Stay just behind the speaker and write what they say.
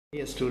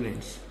Dear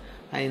students,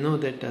 I know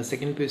that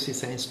second PUC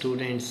science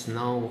students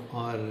now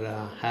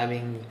are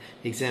having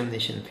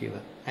examination fever.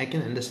 I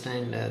can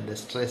understand the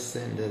stress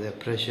and the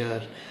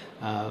pressure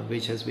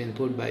which has been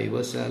put by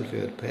yourself,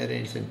 your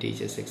parents and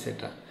teachers,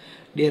 etc.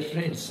 Dear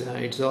friends,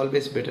 it's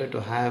always better to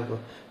have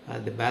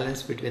the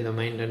balance between the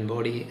mind and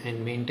body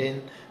and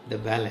maintain the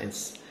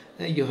balance.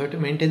 You have to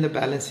maintain the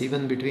balance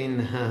even between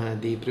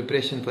the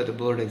preparation for the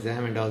board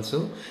exam and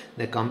also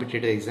the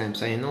competitive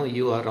exams. I know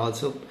you are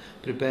also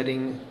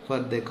preparing for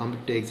the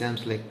competitive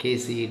exams like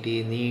Kcet,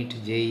 Neet,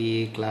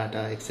 JEE,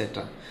 CLATA,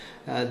 etc.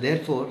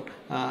 Therefore,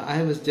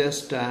 I was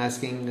just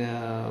asking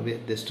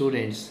with the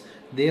students,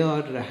 they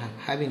are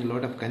having a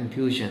lot of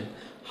confusion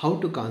how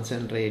to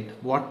concentrate,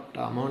 what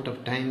amount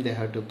of time they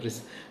have to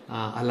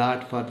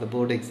allot for the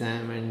board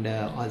exam and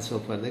also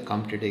for the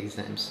competitive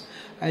exams.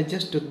 I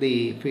just took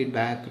the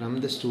feedback from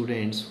the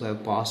students who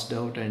have passed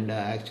out and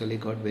actually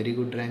got very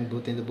good rank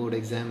both in the board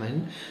exam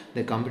and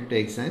the competitive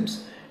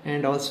exams,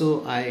 and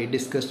also I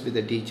discussed with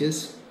the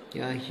teachers.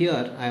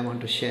 Here I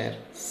want to share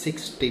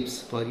 6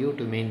 tips for you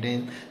to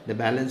maintain the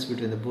balance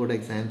between the board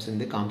exams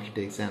and the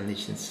competitive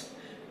examinations.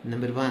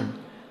 Number 1,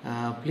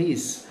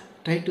 please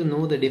try to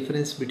know the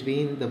difference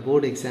between the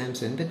board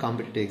exams and the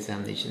competitive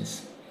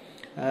examinations.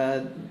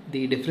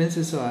 The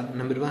differences are: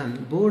 number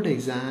 1, board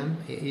exam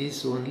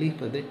is only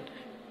for the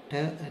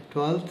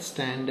 12th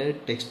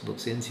standard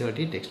textbooks,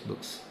 NCERT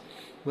textbooks,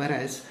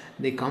 whereas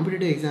the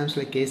competitive exams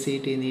like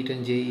Kcet, Neet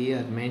and JEE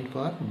are meant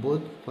for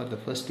both for the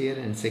first year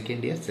and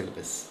second year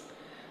syllabus.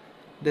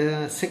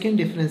 The second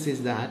difference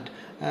is that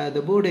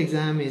the board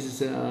exam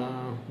is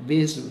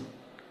based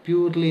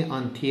purely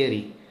on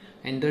theory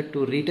and that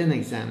to written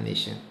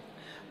examination,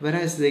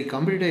 whereas the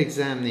competitive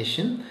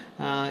examination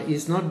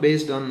is not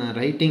based on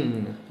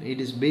writing,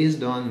 it is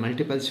based on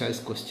multiple choice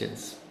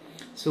questions.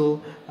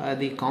 So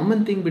the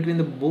common thing between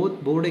the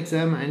both board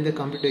exam and the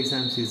competitive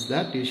exams is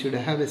that you should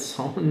have a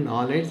sound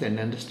knowledge and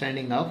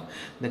understanding of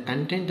the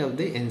content of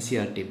the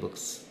NCERT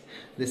books.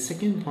 The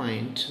second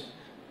point,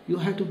 you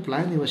have to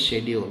plan your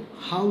schedule,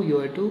 how you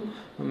have to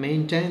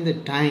maintain the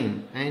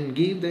time and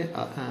give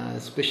the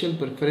special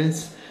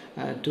preference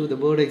to the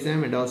board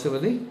exam and also for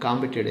the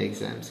competitive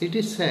exams. It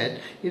is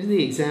said if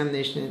the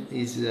examination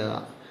is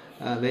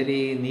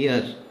very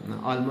near,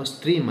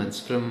 almost 3 months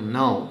from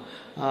now,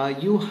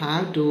 you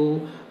have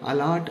to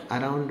allot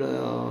around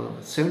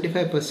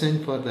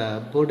 75% for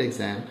the board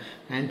exam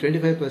and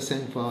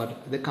 25% for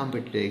the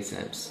competitive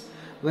exams.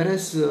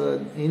 Whereas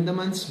in the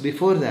months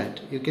before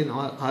that, you can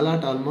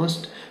allot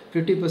almost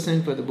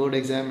 50% for the board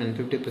exam and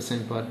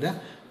 50% for the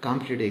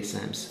competitive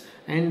exams.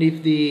 And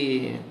if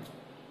the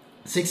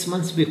 6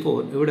 months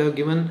before, you would have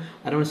given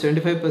around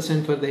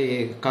 75% for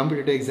the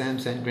competitive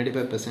exams and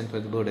 25% for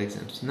the board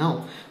exams.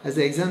 Now, as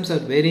the exams are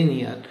very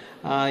near,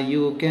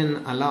 you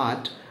can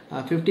allot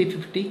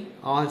 50-50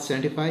 or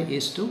 75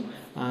 is to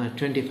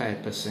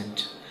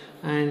 25%.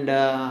 And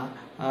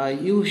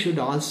you should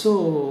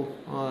also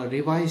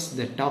revise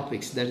the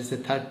topics. That is the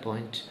third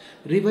point.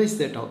 Revise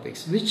the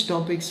topics. Which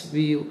topics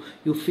you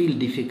feel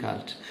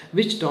difficult?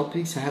 Which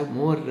topics have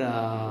more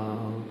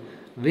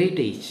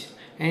weightage?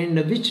 And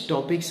which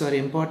topics are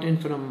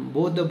important from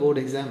both the board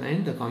exam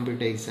and the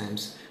competitive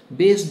exams.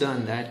 Based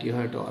on that, you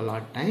have to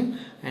allot time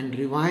and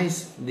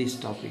revise these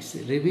topics.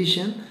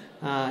 Revision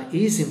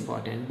is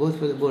important both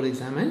for the board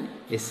exam and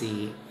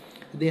SCE.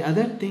 The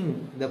other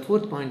thing, the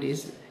fourth point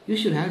is you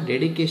should have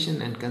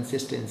dedication and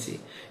consistency.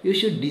 You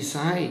should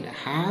decide,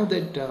 have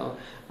that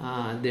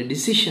the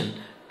decision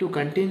to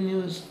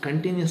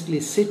continuously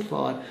sit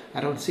for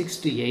around 6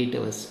 to 8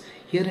 hours.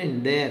 Here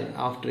and there,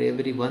 after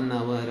every 1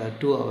 hour or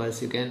 2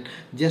 hours, you can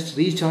just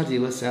recharge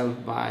yourself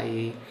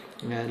by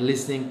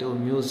listening to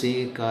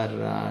music or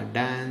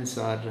dance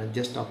or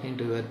just talking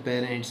to your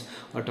parents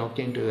or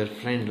talking to your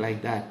friend,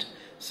 like that.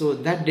 So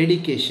that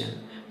dedication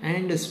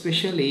and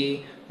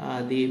especially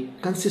the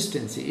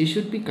consistency, it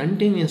should be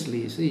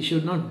continuously. So you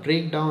should not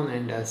break down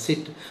and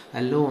sit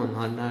alone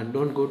or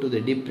don't go to the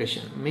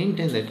depression.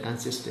 Maintain that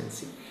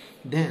consistency.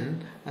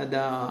 Then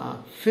the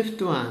fifth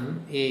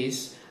one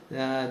is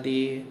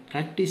the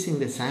practicing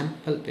the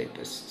sample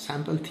papers,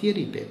 sample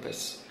theory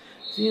papers.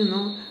 So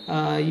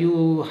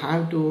you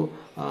have to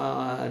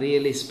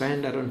really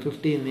spend around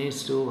 15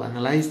 minutes to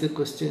analyze the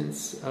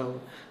questions of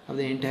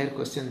the entire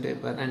question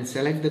paper and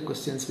select the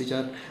questions which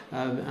are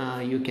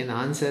you can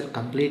answer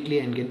completely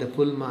and get the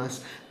full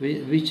marks,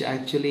 which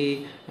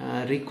actually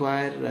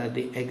require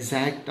the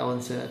exact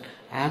answer,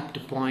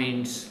 apt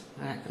points,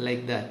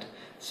 like that.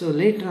 So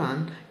later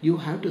on, you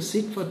have to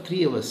sit for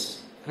 3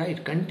 hours,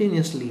 right,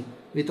 continuously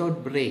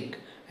without break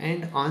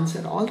and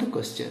answer all the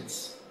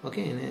questions,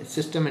 okay, in a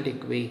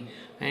systematic way,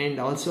 and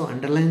also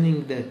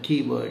underlining the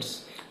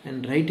keywords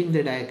and writing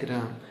the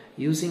diagram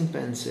using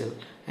pencil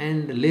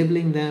and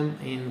labeling them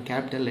in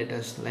capital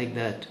letters, like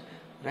that,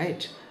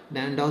 right?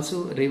 And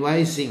also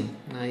revising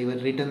your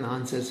written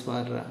answers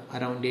for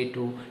around 8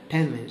 to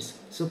 10 minutes.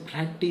 So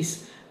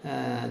practice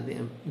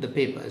the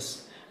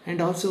papers and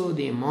also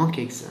the mock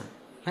exam,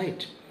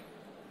 right?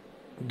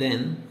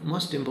 Then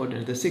most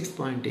important, the sixth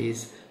point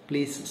is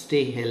please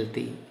stay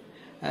healthy.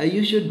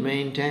 you should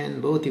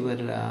maintain both your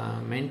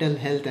mental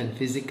health and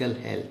physical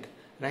health,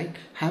 right?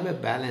 Have a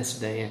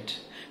balanced diet.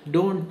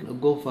 Don't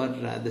go for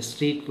the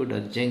street food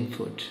or junk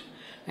food.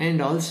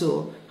 And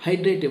also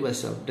hydrate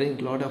yourself.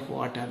 Drink a lot of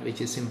water,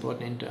 which is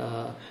important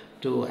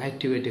to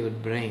activate your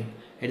brain.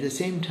 At the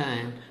same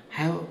time,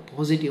 have a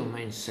positive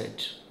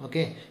mindset.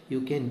 Okay,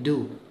 you can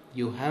do.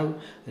 You have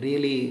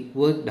really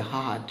worked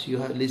hard. You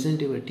have listened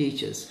to your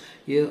teachers.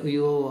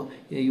 Your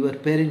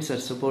parents are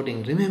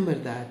supporting. Remember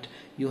that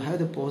you have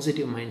the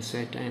positive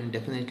mindset, and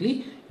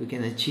definitely you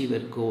can achieve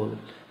your goal.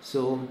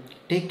 So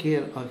take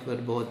care of your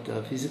both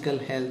physical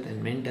health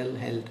and mental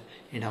health,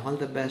 and all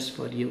the best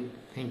for you.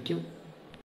 Thank you.